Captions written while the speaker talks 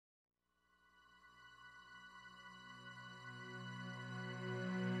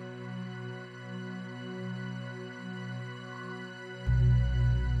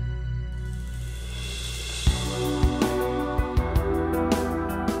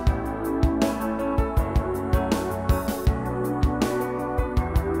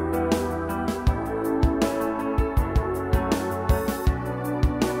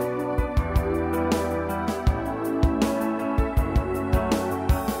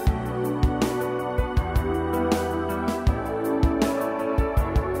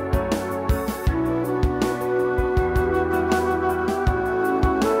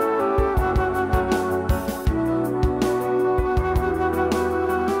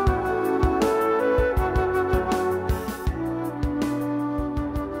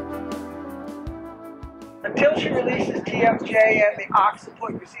TMJ and the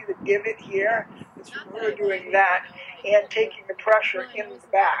occiput. You see the divot here? It's from her doing that and taking the pressure in the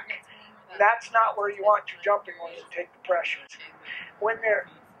back. That's not where you want your jumping ones to take the pressure. When they're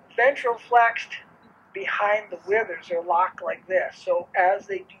ventral flexed behind the withers, they're locked like this. So as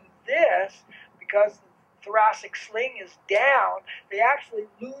they do this, because the thoracic sling is down, they actually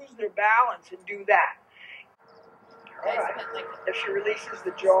lose their balance and do that. All right. If she releases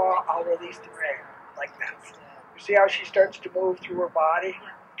the jaw, I'll release the ring, like that. You see how she starts to move through her body?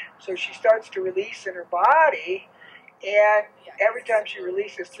 So she starts to release in her body, and every time she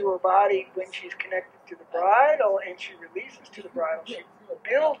releases through her body, when she's connected to the bridle and she releases to the bridle, she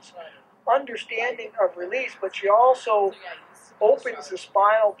builds understanding of release, but she also opens the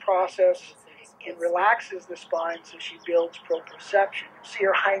spinal process and relaxes the spine, so she builds proprioception. You see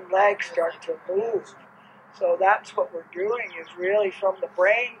her hind legs start to move. So that's what we're doing, is really from the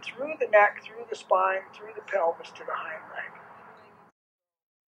brain, through the neck, through the spine, through the pelvis to the hind leg.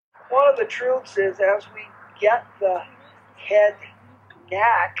 One of the truths is, as we get the head,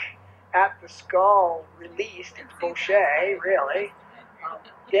 neck at the skull released, it's Boucher, really,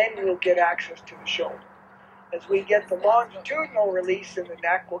 then we'll get access to the shoulder. As we get the longitudinal release in the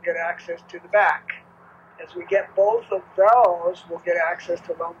neck, we'll get access to the back. As we get both of those, we'll get access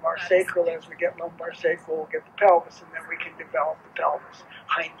to lumbar sacral. As we get lumbar sacral, we'll get the pelvis, and then we can develop the pelvis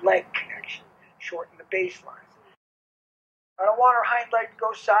hind leg connection, shorten the baseline. I don't want her hind leg to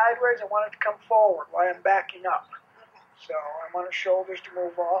go sideways. I want it to come forward while I'm backing up. So I want her shoulders to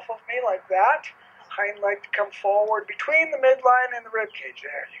move off of me like that. Hind leg to come forward between the midline and the rib cage.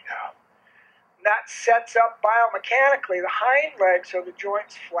 There you go. And that sets up biomechanically the hind leg so the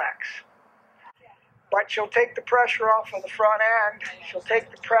joints flex. But she'll take the pressure off of the front end. She'll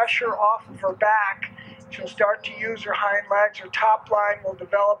take the pressure off of her back. She'll start to use her hind legs. Her top line will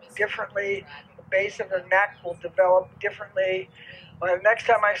develop differently. The base of her neck will develop differently. Well, the next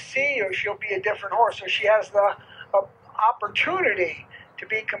time I see you, she'll be a different horse. So she has the opportunity to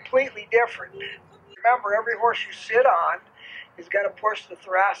be completely different. Remember, every horse you sit on is going to push the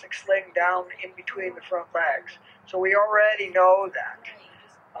thoracic sling down in between the front legs. So we already know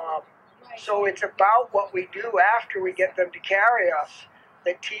that. So it's about what we do after we get them to carry us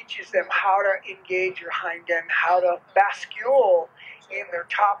that teaches them how to engage your hind end, how to bascule in their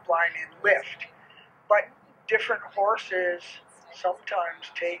top line and lift. But different horses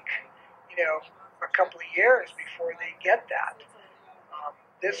sometimes take, a couple of years before they get that.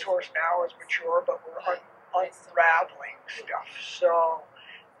 This horse now is mature, but we're unraveling stuff. So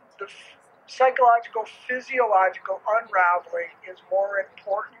the psychological, physiological unraveling is more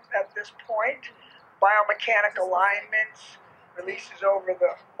important at this point. Biomechanic alignments, releases over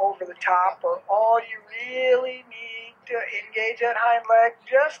the top, are all you really need to engage that hind leg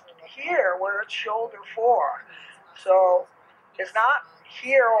just here where it's shoulder 4. So it's not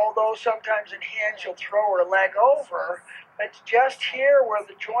here, although sometimes in hand she'll throw her leg over. It's just here where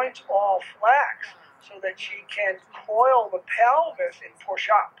the joints all flex so that she can coil the pelvis and push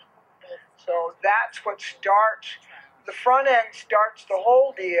up. So that's what starts, the front end starts the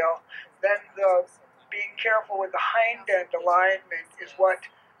whole deal. Then the being careful with the hind end alignment is what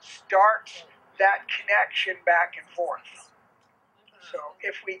starts that connection back and forth. So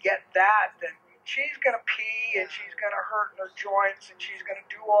if we get that, then she's going to pee and she's going to hurt her joints and she's going to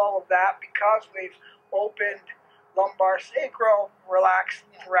do all of that because we've opened lumbar sacral, relaxed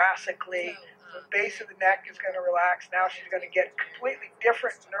thoracically. The base of the neck is going to relax. Now she's going to get completely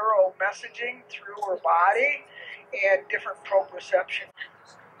different neural messaging through her body and different proprioception.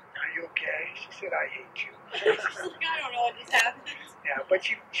 Are you okay? She said, I hate you. I don't know what just happened. Yeah, but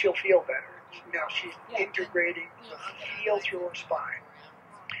she'll feel better. Now she's integrating the feel through her spine.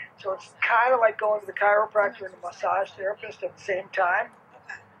 So it's kind of like going to the chiropractor and the massage therapist at the same time.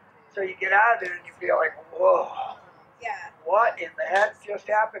 Okay. So you get out of there and you feel like, whoa. Yeah. What in the heck just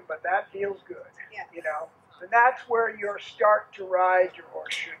happened? But that feels good. Yeah. And that's where your start to ride your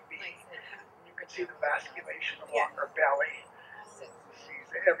horse should be. You can see the vasculation along her belly. See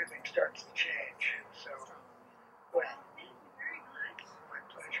that everything starts to change. So, good. My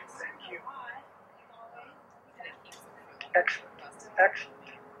pleasure. Thank you. Excellent. Excellent.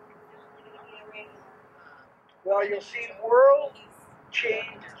 Well, you'll see the world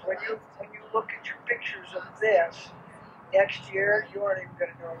change when you look at your pictures of this. Next year, you aren't even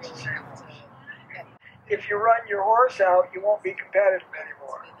going to know it's the same horse. If you run your horse out, you won't be competitive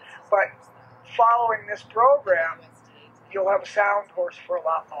anymore. But following this program, you'll have a sound horse for a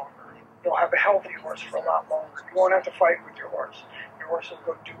lot longer. You'll have a healthy horse for a lot longer. You won't have to fight with your horse. Your horse will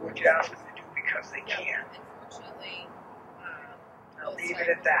go do what you ask them to do because they can. I'll leave it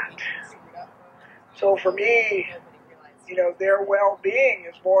at that. So for me, their well-being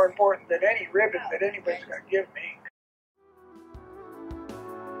is more important than any ribbon that anybody's going to give me.